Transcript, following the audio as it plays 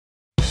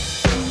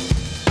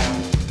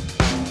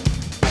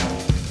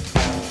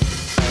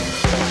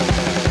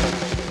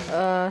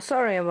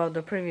Sorry about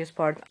the previous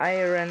part.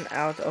 I ran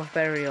out of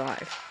battery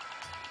life.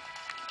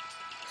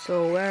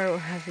 So where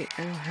have we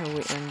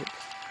ended?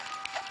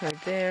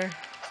 Right there.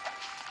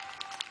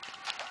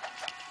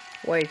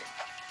 Wait,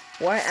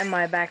 why am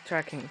I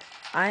backtracking?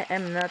 I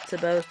am not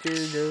supposed to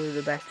do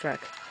the backtrack.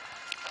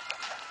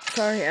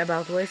 Sorry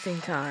about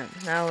wasting time.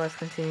 Now let's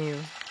continue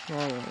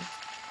normally.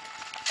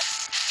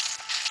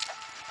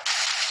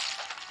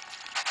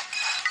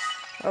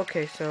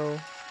 Okay, so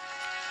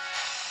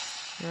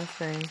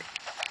nothing.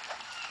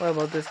 What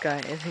about this guy?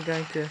 Is he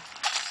going to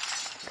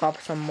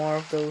pop some more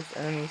of those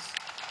enemies?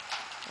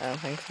 I don't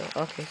think so.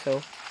 Okay,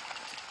 so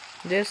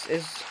this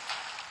is,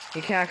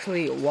 you can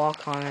actually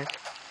walk on it.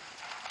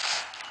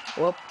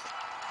 Whoop,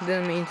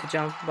 didn't mean to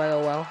jump, but oh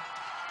well.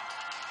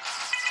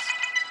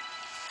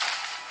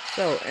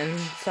 So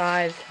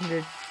inside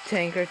the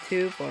tanker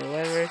tube or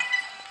whatever,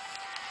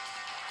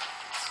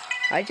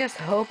 I just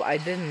hope I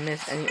didn't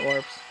miss any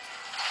orbs.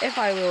 If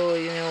I will,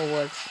 you know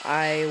what,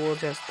 I will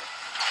just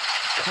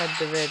cut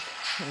the vid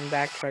and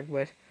backtrack,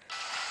 but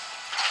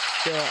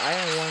still, I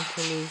don't want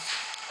to lose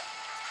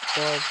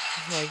orbs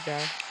like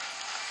that.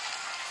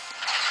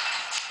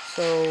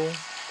 So,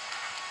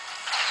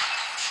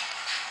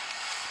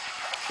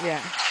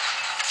 yeah.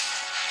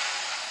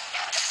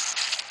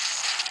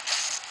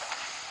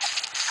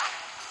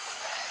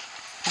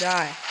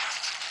 Die.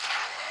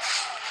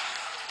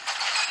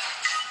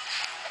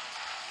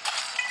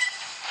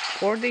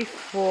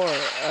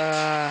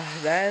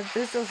 $44.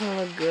 This doesn't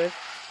look good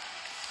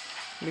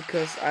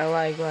because I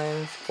like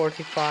lines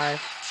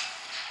 45.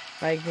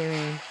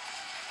 Lightning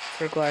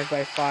circulated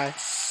by 5.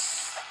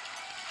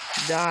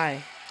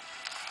 Die.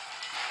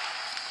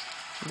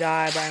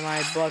 Die by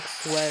my buck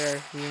sweater,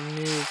 you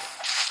noob.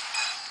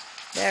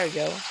 There we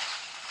go.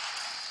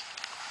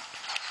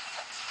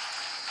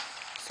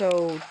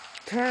 So,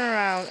 turn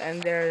around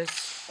and there's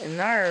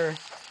another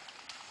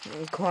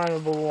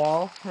climbable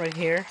wall right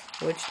here,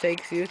 which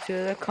takes you to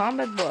the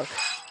combat book.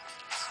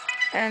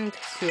 And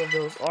 2 of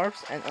those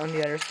orbs, and on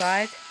the other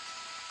side,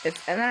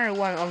 it's another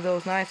one of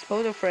those nice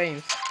photo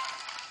frames.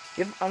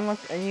 You've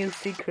unlocked a new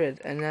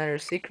secret, another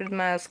secret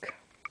mask.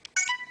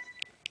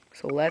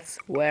 So let's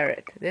wear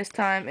it. This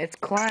time it's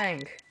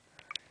Clank.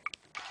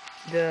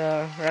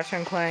 The Ratchet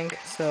and Clank,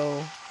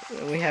 so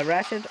we have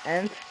Ratchet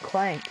and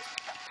Clank.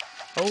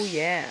 Oh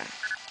yeah.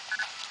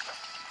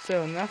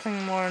 So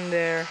nothing more in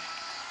there.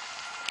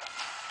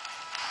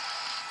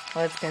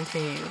 Let's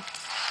continue.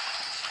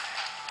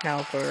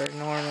 Now for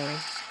normally.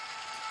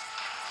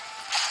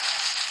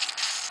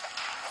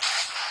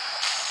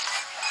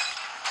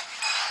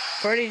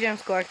 30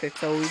 gems collected,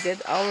 so we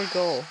did our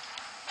goal,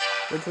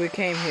 which we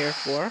came here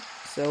for,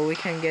 so we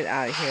can get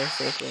out of here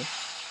safely.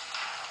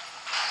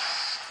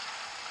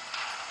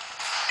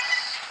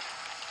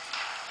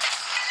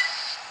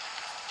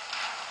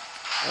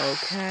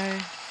 Okay.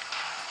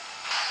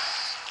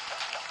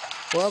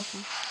 Whoop.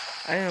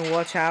 I didn't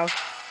watch out.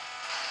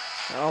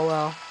 Oh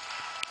well.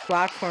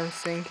 Platform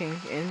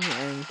sinking in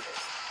and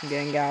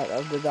getting out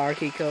of the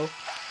dark eco.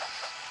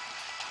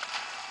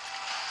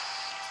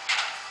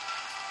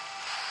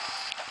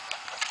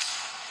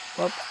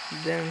 Whoop.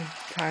 Didn't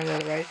time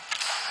that right.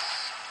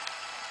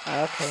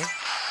 Okay.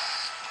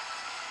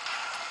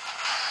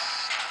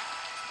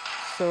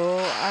 So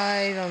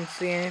I don't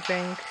see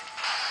anything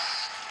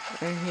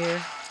in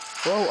here.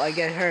 Whoa, I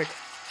get hurt.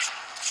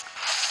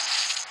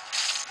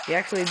 You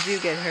actually do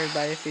get hurt,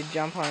 but if you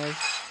jump on it,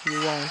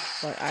 you won't.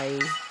 But I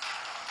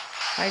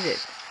did,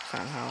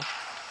 somehow.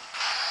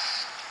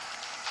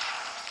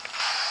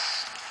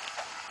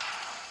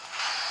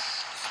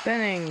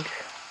 Spinning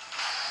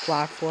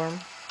platform.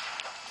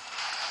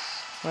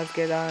 Let's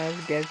get on it,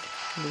 get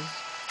the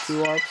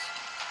 2 orbs.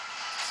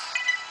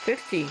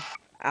 50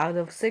 out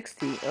of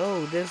 60.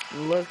 Oh, this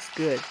looks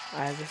good,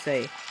 I have to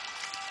say.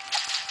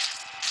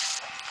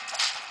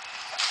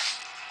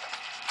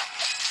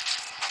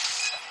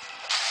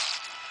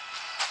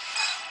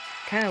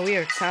 Kinda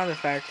weird sound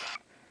effect.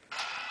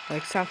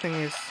 Like something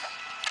is,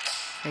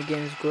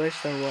 again, is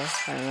glitched or what,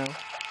 I don't know.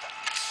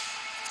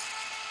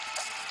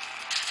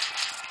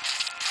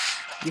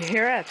 You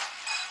hear it?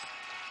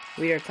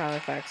 Weird sound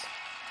effects.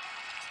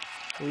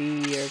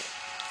 Weird.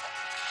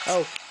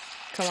 Oh,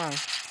 come on.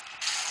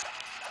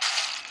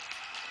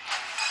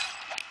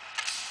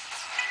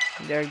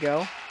 There you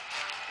go.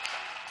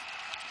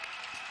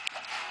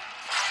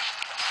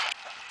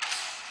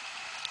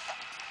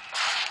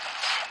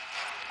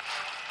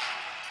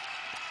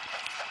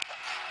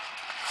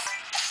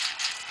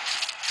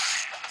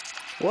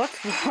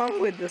 What's wrong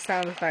with the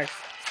sound effects?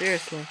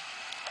 Seriously.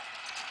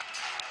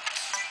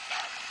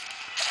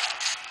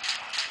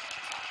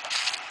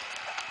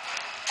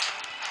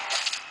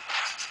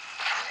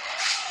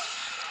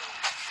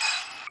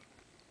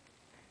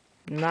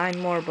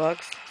 $9 more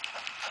bucks.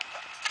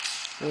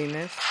 We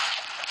missed.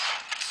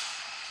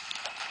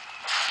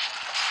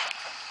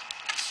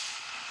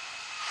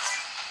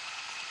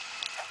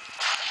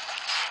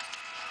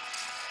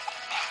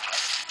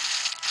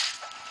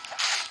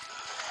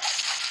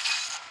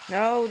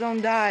 No,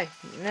 don't die.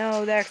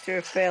 No,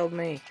 Daxter failed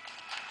me.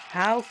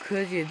 How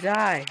could you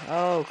die?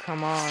 Oh,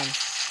 come on.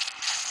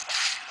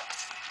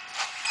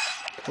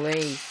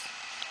 Please.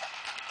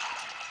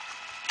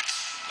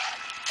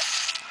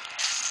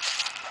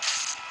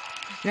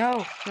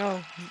 No,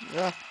 no.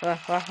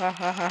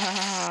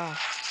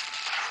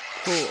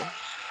 Cool.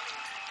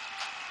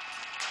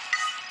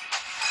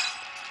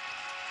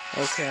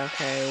 Okay,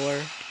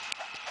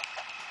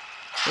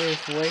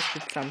 we've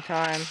wasted some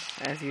time,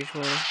 as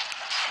usual.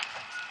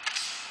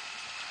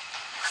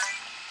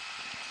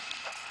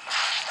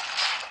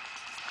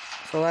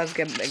 So let's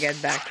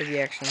get back to the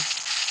action.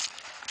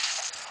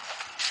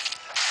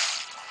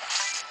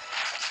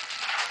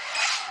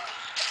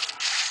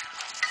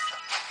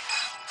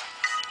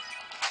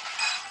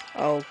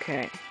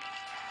 Okay.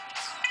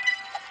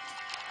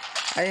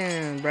 I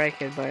didn't even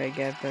break it, but I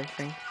get that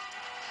thing.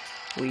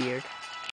 Weird.